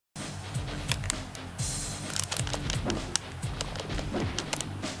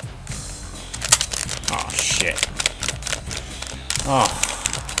shit. Oh,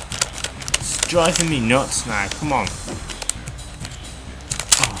 it's driving me nuts now. Come on.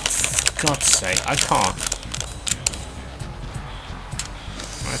 Oh, for God's sake, I can't.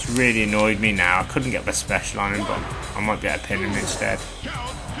 That's really annoyed me now. I couldn't get the special on him, but I might be able to pin him instead.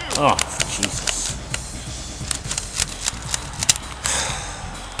 Oh, Jesus.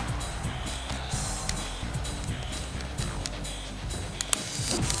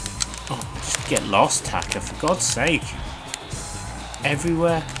 Get lost, Tacker, for God's sake.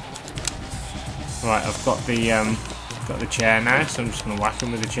 Everywhere. Right, I've got the chair now, so I'm just gonna whack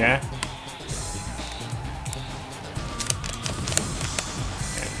him with the chair.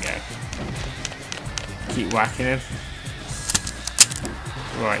 There we go. Keep whacking him.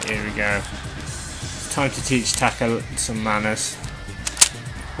 Right, here we go. It's time to teach Tacker some manners.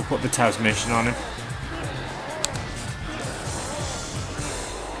 We'll put the Tazz mission on him.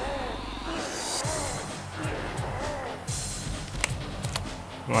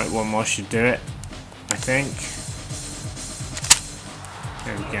 Right, one more should do it, I think.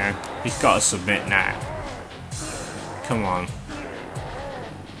 There we go. He's got to submit now. Come on.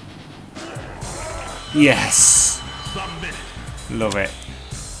 Yes! Love it.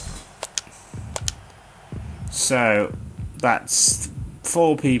 So, that's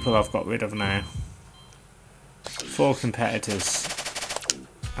 4 people I've got rid of now. 4 competitors.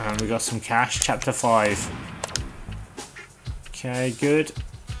 And we got some cash, chapter 5. Okay, good.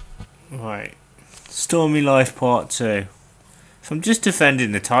 Right, Stormy Life Part 2. So I'm just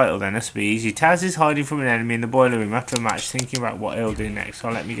defending the title then, this will be easy. Tazz is hiding from an enemy in the boiler room after a match, thinking about what he'll do next. So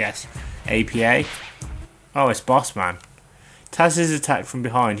let me guess. APA? Oh, it's Boss Man. Tazz is attacked from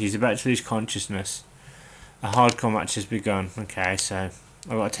behind. He's about to lose consciousness. A hardcore match has begun. Okay, so I've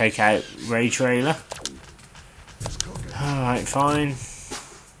got to take out Ray Trailer. Alright, fine.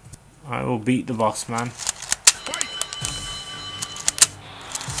 I will beat the Boss Man.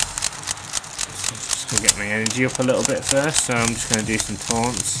 Gonna get my energy up a little bit first, so I'm just going to do some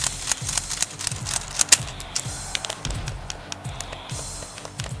taunts.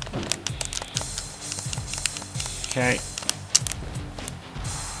 Okay.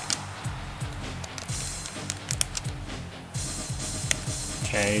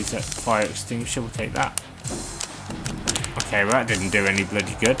 Okay, is that fire extinguisher? We'll take that. Okay, well that didn't do any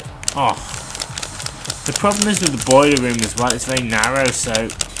bloody good. Oh. The problem is with the boiler room as well, it's very narrow, so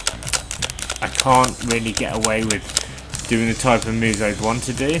I can't really get away with doing the type of moves I'd want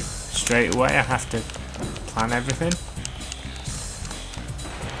to do straight away. I have to plan everything.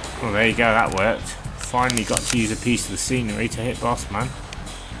 Well, there you go, that worked. Finally got to use a piece of the scenery to hit Boss Man.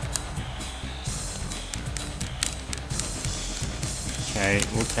 Okay,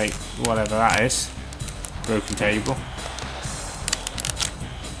 we'll take whatever that is. Broken table.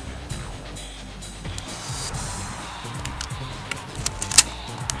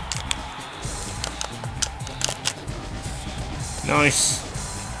 Nice.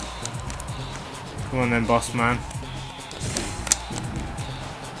 Come on then, Boss Man.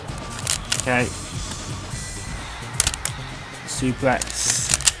 Okay. Suplex.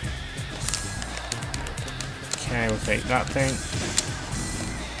 Okay, we'll take that thing.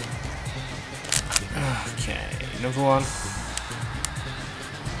 Okay, another one.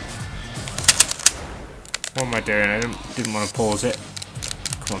 What am I doing? I didn't want to pause it.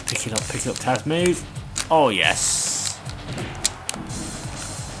 Come on, pick it up, Tazz, move. Oh yes.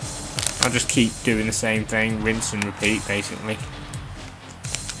 I'll just keep doing the same thing, rinse and repeat basically.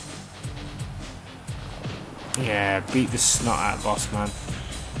 Yeah, beat the snot out of Boss Man.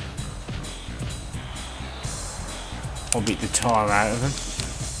 Or beat the tar out of him.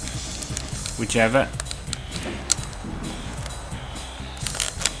 Whichever.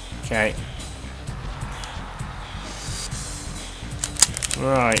 Okay.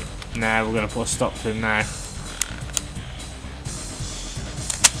 Right, now we're going to put a stop to him now.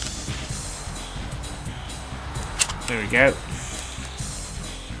 There we go.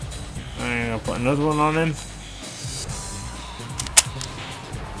 I'm going to put another one on him.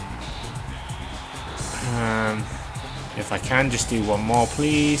 If I can, just do one more,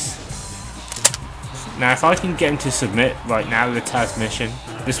 please. Now, if I can get him to submit right now with the Tazz mission,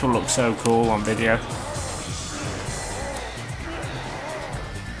 this will look so cool on video.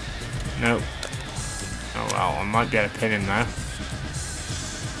 Nope. Oh well, I might be able to pin him now.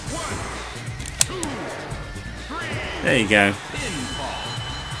 There you go.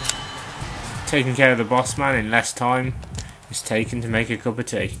 Taking care of the Boss Man in less time is taken to make a cup of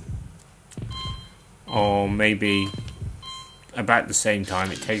tea. Or maybe about the same time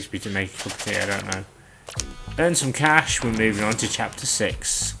it takes me to make a cup of tea, I don't know. Earn some cash, we're moving on to chapter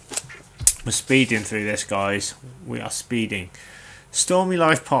 6. We're speeding through this, guys. We are speeding. Stormy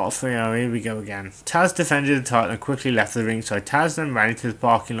Life Part 3. Oh, here we go again. Tazz defended the title and quickly left the ringside. Tazz then ran into the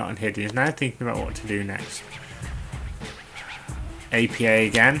parking lot and hid. He is now thinking about what to do next. APA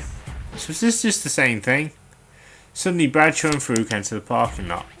again. So is this just the same thing? Suddenly Bradshaw and Farouk enter the parking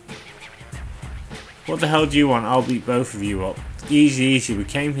lot. What the hell do you want? I'll beat both of you up. Easy, easy. We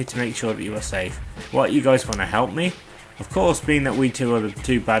came here to make sure that you are safe. What, you guys want to help me? Of course, being that we two are the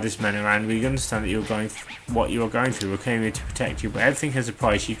two baddest men around, we understand that what you are going through. We came here to protect you, but everything has a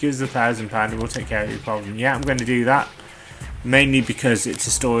price. You give us £1,000 and we'll take care of your problem. Yeah, I'm going to do that. Mainly because it's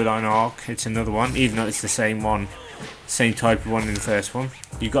a storyline arc. It's another one, even though it's the same one. Same type of one in the first one.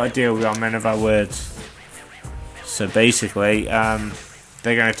 You've got to deal with our men of our words. So basically, they're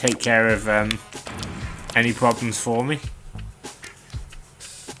going to take care of any problems for me.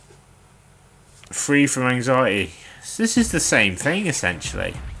 Free from anxiety. So this is the same thing,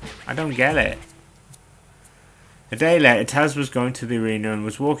 essentially. I don't get it. A day later, Tazz was going to the arena and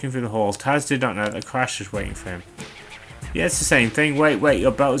was walking through the halls. Tazz did not know that Crash was waiting for him. Yeah, it's the same thing. Wait,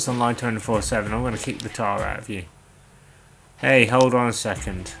 your belt is online 24/7. I'm going to kick the tar out of you. Hey, hold on a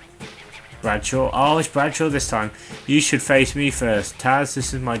second. Bradshaw. Oh, it's Bradshaw this time. You should face me first. Tazz,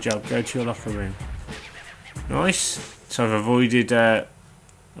 this is my job. Go to your locker room. Nice. So I've avoided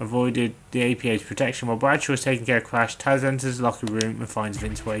the APA's protection. While Bradshaw is taking care of Crash, Tazz enters the locker room and finds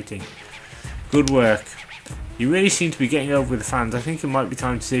Vince waiting. Good work. You really seem to be getting over with the fans. I think it might be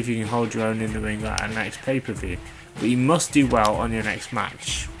time to see if you can hold your own in the ring at our next pay-per-view. But you must do well on your next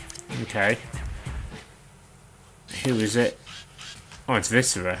match. Okay. Who is it? Oh, it's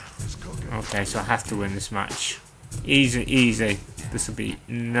Viscera. Okay, so I have to win this match. Easy, easy. This will be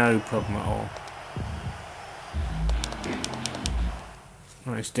no problem at all.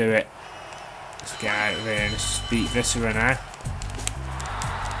 Let's do it. Let's get out of here and let's beat Viscera now.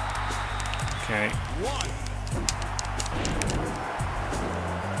 Okay.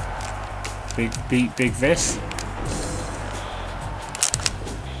 Big Vis.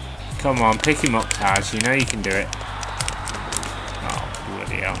 Come on, pick him up, Tazz. You know you can do it. Oh,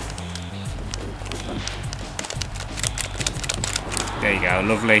 bloody hell. There you go,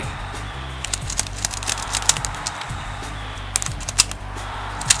 lovely.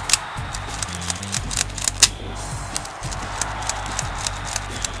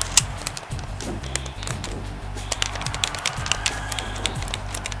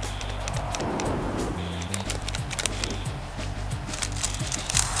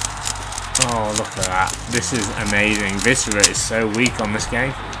 Oh, look at that. This is amazing. Viscera is so weak on this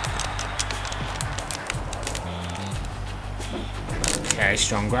game. Okay,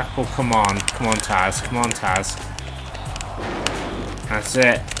 strong grapple. Come on. Come on, Tazz. Come on, Tazz. That's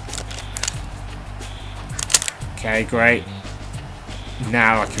it. Okay, great.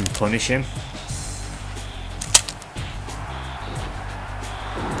 Now I can punish him.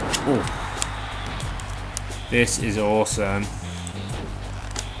 Ooh. This is awesome.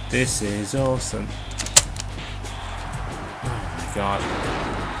 This is awesome. Oh my god.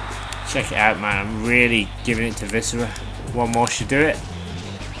 Check it out, man. I'm really giving it to Viscera. One more should do it.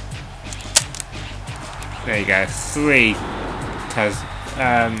 There you go. 3 Tazz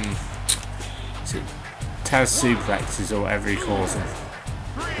suplexes or whatever he calls them.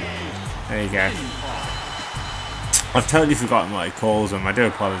 There you go. I've totally forgotten what he calls them. I do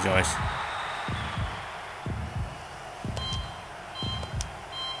apologise.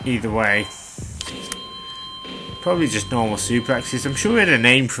 Either way, probably just normal suplexes. I'm sure we had a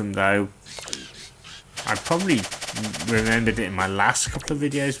name for them though. I probably remembered it in my last couple of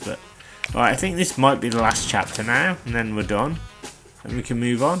videos, but right, I think this might be the last chapter now, and then we're done, and we can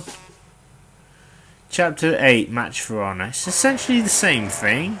move on. Chapter 8, Match for Honor. It's essentially the same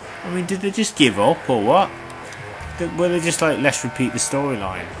thing. I mean, did they just give up or what? Were they just like, let's repeat the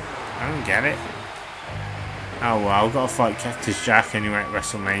storyline? I don't get it. Oh well, I've got to fight Cactus Jack anyway at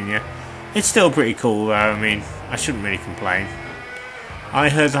WrestleMania. It's still pretty cool though, I mean, I shouldn't really complain. I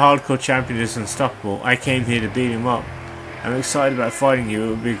heard the Hardcore Champion is unstoppable. I came here to beat him up. I'm excited about fighting you. It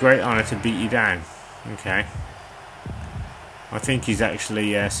would be a great honour to beat you down. Okay. I think he's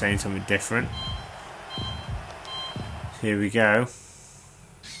actually saying something different. Here we go.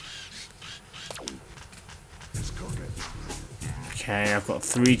 Okay, I've got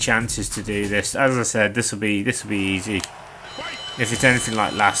 3 chances to do this. As I said, this will be easy. If it's anything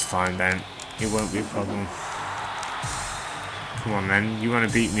like last time, then it won't be a problem. Come on, then. You want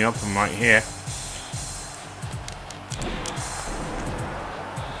to beat me up? I'm right here.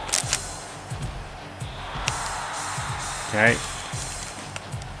 Okay.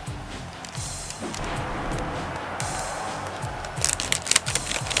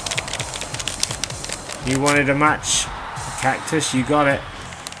 You wanted a match, Cactus, you got it.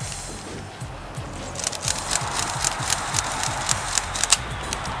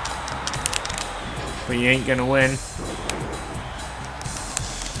 But you ain't gonna win.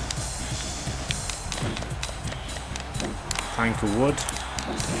 Plank of wood.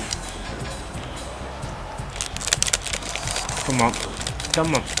 Come on.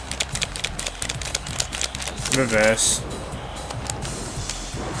 Come on. Reverse.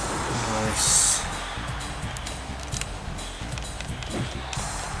 Nice.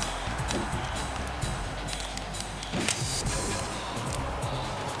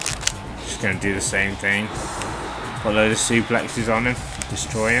 Just gonna do the same thing. Put a load of suplexes on him.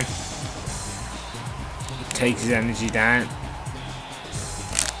 Destroy him. Take his energy down.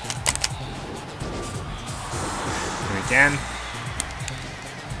 And again.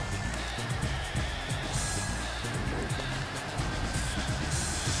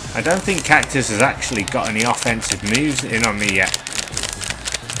 I don't think Cactus has actually got any offensive moves in on me yet.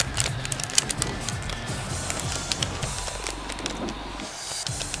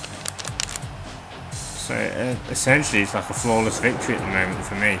 So essentially it's like a flawless victory at the moment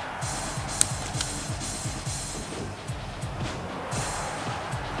for me.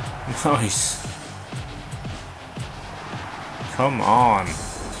 Nice. Come on.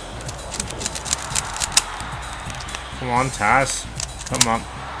 Come on, Tazz. Come on.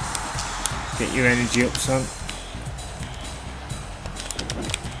 Get your energy up, son.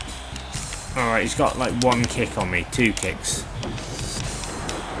 Alright, he's got like one kick on me. 2 kicks.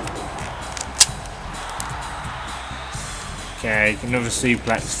 Okay, another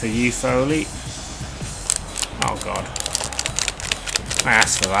suplex for you, Foley. Oh, God. I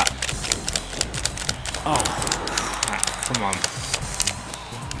asked for that. Oh, crap. Come on.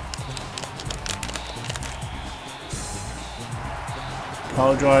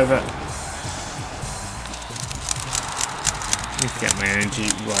 Pole driver. Let's get my energy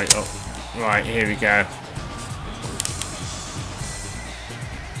right up. Right, here we go.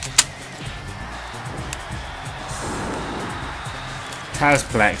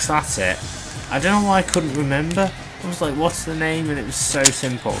 Tazzplex, that's it. I don't know why I couldn't remember. I was like, what's the name? And it was so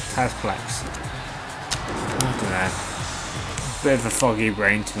simple. Tazzplex. I don't know. Bit of a foggy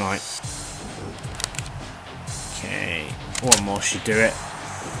brain tonight. Okay. One more should do it.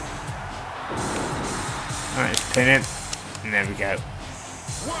 Alright, let's pin him. And there we go.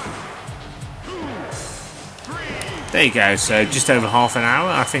 There you go. So just over half an hour.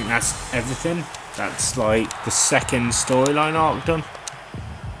 I think that's everything. That's like the second storyline arc done.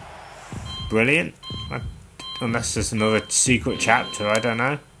 Brilliant. Unless there's another secret chapter, I don't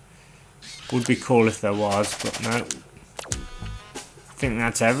know. Would be cool if there was, but no. I think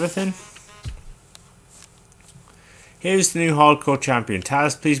that's everything. Here's the new hardcore champion.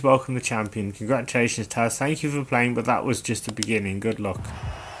 Tazz, please welcome the champion. Congratulations, Tazz. Thank you for playing, but that was just the beginning. Good luck.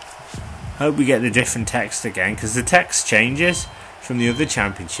 Hope we get the different text again, because the text changes from the other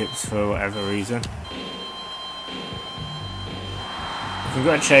championships for whatever reason.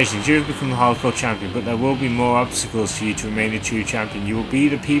 Congratulations, you have become the hardcore champion, but there will be more obstacles for you to remain a true champion. You will be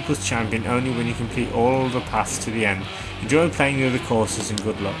the people's champion only when you complete all of the paths to the end. Enjoy playing the other courses and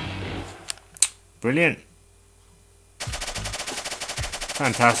good luck. Brilliant.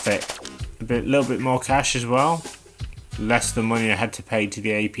 Fantastic. A little bit more cash as well. Less than money I had to pay to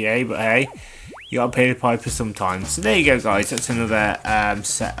the APA, but hey, you gotta pay the piper sometimes. So there you go, guys. That's another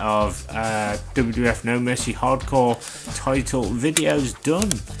set of WWF No Mercy Hardcore title videos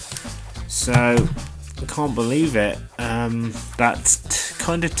done. So I can't believe it. That's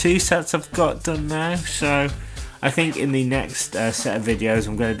kind of 2 sets I've got done now. So I think in the next set of videos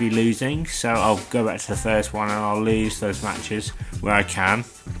I'm going to be losing. So I'll go back to the first one and I'll lose those matches where I can.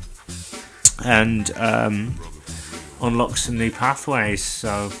 And unlock some new pathways.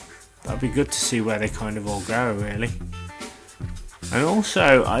 So that'll be good to see where they kind of all go, really. And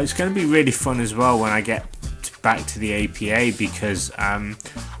also, it's going to be really fun as well when I get back to the APA, because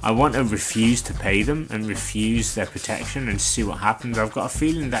I want to refuse to pay them and refuse their protection and see what happens. I've got a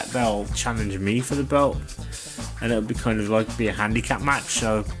feeling that they'll challenge me for the belt, and it'll be kind of like be a handicap match,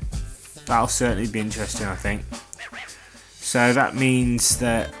 so that'll certainly be interesting, I think. So that means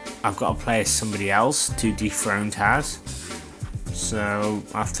that I've got to play as somebody else to dethrone Tazz. So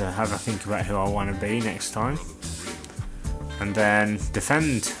I have to have a think about who I want to be next time. And then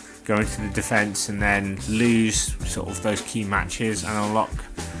defend, go into the defence, and then lose sort of those key matches and unlock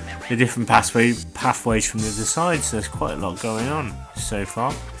the different pathways from the other side. So there's quite a lot going on so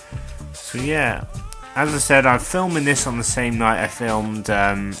far. So yeah, as I said, I'm filming this on the same night I filmed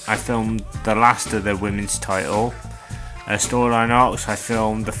the last of the women's title storyline arcs. I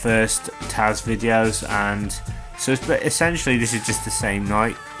filmed the first Tazz videos, and so essentially this is just the same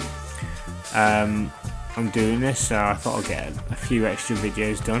night I'm doing this, so I thought I'd get a few extra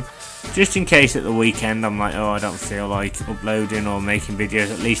videos done, just in case at the weekend I'm like, oh, I don't feel like uploading or making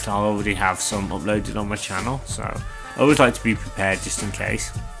videos. At least I'll already have some uploaded on my channel, so I always like to be prepared just in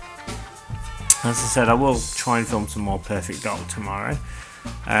case. As I said, I will try and film some more Perfect Dark tomorrow,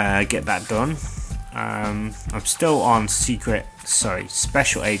 get that done. I'm still on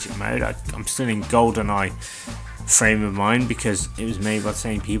special agent mode. I'm still in GoldenEye frame of mind because it was made by the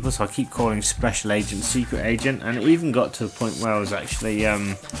same people, so I keep calling special agent secret agent, and it even got to the point where I was actually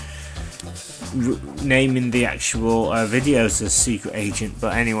naming the actual videos as secret agent.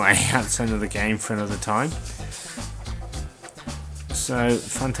 But anyway, that's another game for another time. So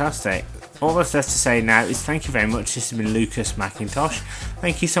fantastic. All that's left to say now is thank you very much. This has been Lucas Mackintosh.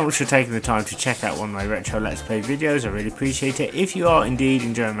 Thank you so much for taking the time to check out one of my retro Let's Play videos. I really appreciate it. If you are indeed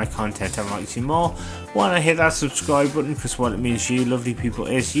enjoying my content and like to see more, why not hit that subscribe button, because what it means to you lovely people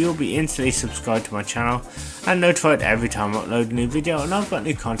is you'll be instantly subscribed to my channel and notified every time I upload a new video, and I've got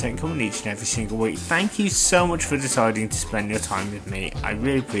new content coming each and every single week. Thank you so much for deciding to spend your time with me. I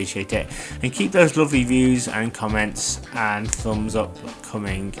really appreciate it, and keep those lovely views and comments and thumbs up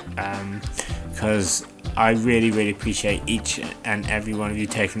coming, because I really appreciate each and every one of you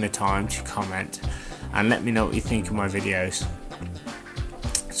taking the time to comment and let me know what you think of my videos.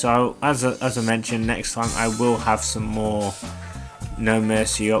 So as I mentioned, next time I will have some more No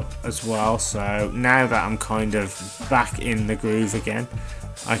Mercy up as well. So now that I'm kind of back in the groove again,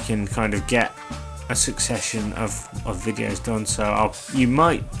 I can kind of get a succession of videos done. So you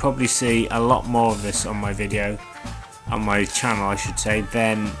might probably see a lot more of this on my channel, I should say,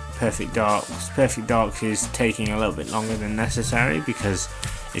 than Perfect Dark. Perfect Dark is taking a little bit longer than necessary because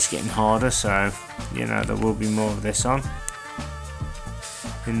it's getting harder, so you know there will be more of this on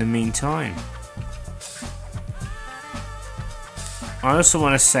in the meantime. I also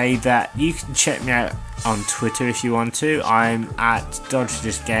want to say that you can check me out on Twitter if you want to. I'm at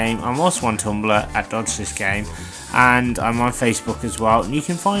DodgeThisGame. I'm also on Tumblr at DodgeThisGame, and I'm on Facebook as well. And you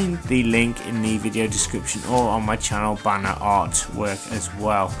can find the link in the video description or on my channel banner artwork as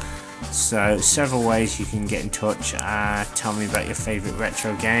well. So several ways you can get in touch. Tell me about your favourite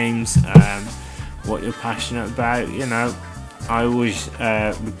retro games, what you're passionate about. You know, I always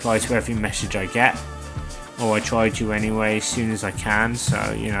reply to every message I get, or I try to anyway, as soon as I can.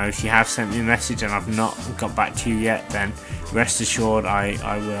 So you know, if you have sent me a message and I've not got back to you yet, then rest assured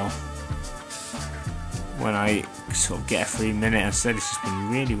I will, when I sort of get a free minute. I said it's just been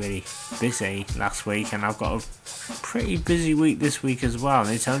really busy last week, and I've got a pretty busy week this week as well,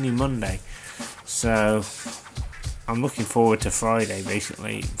 and it's only Monday, so I'm looking forward to Friday,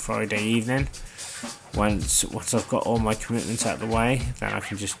 basically Friday evening. Once I've got all my commitments out of the way, then I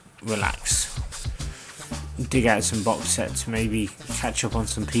can just relax, dig out some box sets, maybe catch up on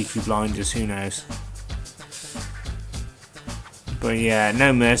some Peaky Blinders, who knows. But yeah,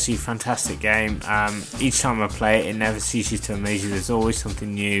 No Mercy, fantastic game. Each time I play it, it never ceases to amaze you. There's always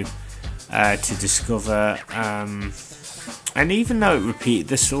something new to discover. And even though it repeated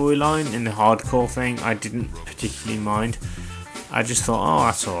the storyline in the hardcore thing, I didn't particularly mind. I just thought, oh,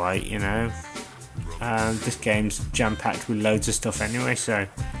 that's alright, you know. This game's jam-packed with loads of stuff anyway, so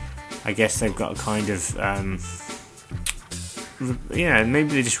I guess they've got a kind of, you know, maybe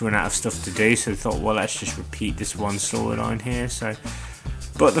they just run out of stuff to do, so they thought, well, let's just repeat this one storyline here. So,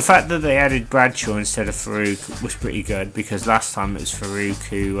 but the fact that they added Bradshaw instead of Farouk was pretty good, because last time it was Farouk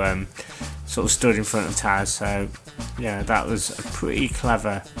who sort of stood in front of Tazz. So yeah, that was a pretty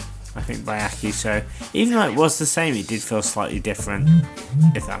clever, I think, by Aki. So even though it was the same, it did feel slightly different,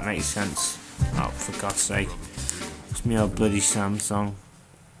 if that makes sense. Oh, for God's sake, it's me old bloody Samsung.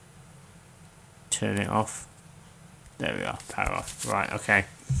 Turn it off. There we are, power off. Right, okay.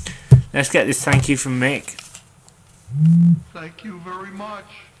 Let's get this thank you from Mick. Thank you very much.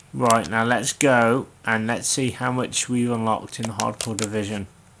 Right, now let's go and let's see how much we've unlocked in the hardcore division.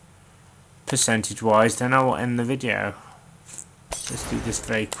 Percentage wise, then I will end the video. Let's do this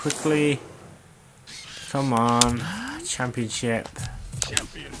very quickly. Come on. Championship.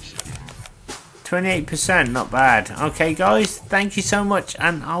 28%, not bad. Okay guys, thank you so much,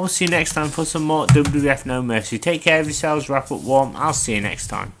 and I will see you next time for some more WWF No Mercy. Take care of yourselves, wrap up warm. I'll see you next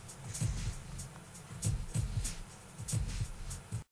time.